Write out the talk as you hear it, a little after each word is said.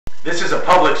This is a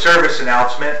public service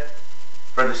announcement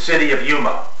for the city of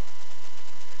Yuma.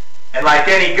 And like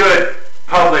any good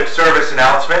public service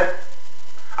announcement,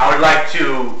 I would like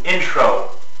to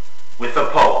intro with a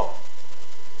poem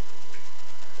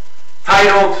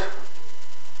titled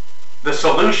 "The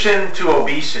Solution to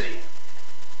Obesity."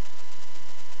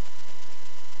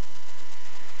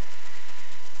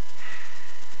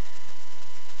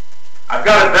 I've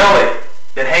got a belly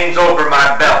that hangs over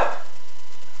my belt.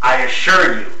 I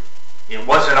assure you, it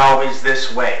wasn't always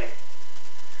this way.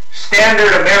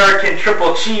 Standard American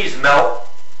triple cheese melt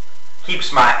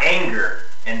keeps my anger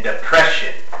and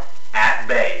depression at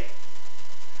bay.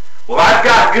 Well, I've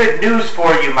got good news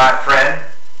for you, my friend.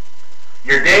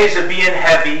 Your days of being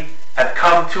heavy have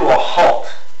come to a halt.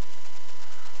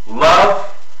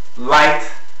 Love, light,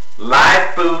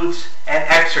 live foods, and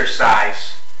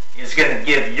exercise is going to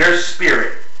give your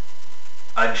spirit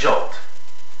a jolt.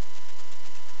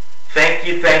 Thank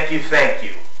you, thank you, thank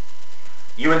you.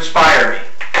 You inspire me.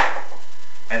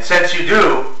 And since you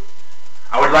do,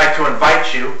 I would like to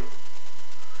invite you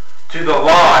to the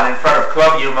lawn in front of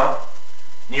Club Yuma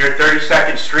near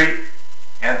 32nd Street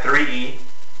and 3E,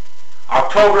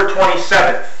 October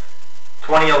 27th,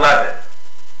 2011,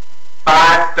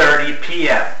 5:30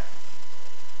 p.m.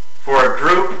 for a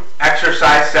group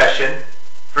exercise session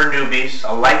for newbies,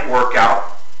 a light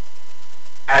workout,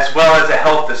 as well as a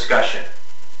health discussion.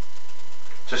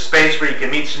 It's a space where you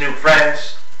can meet some new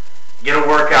friends, get a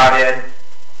workout in,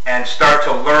 and start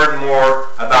to learn more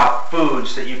about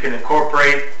foods that you can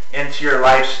incorporate into your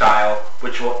lifestyle,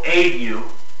 which will aid you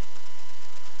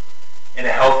in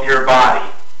a healthier body,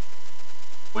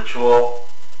 which will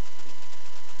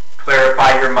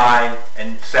clarify your mind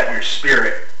and set your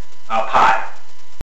spirit up high.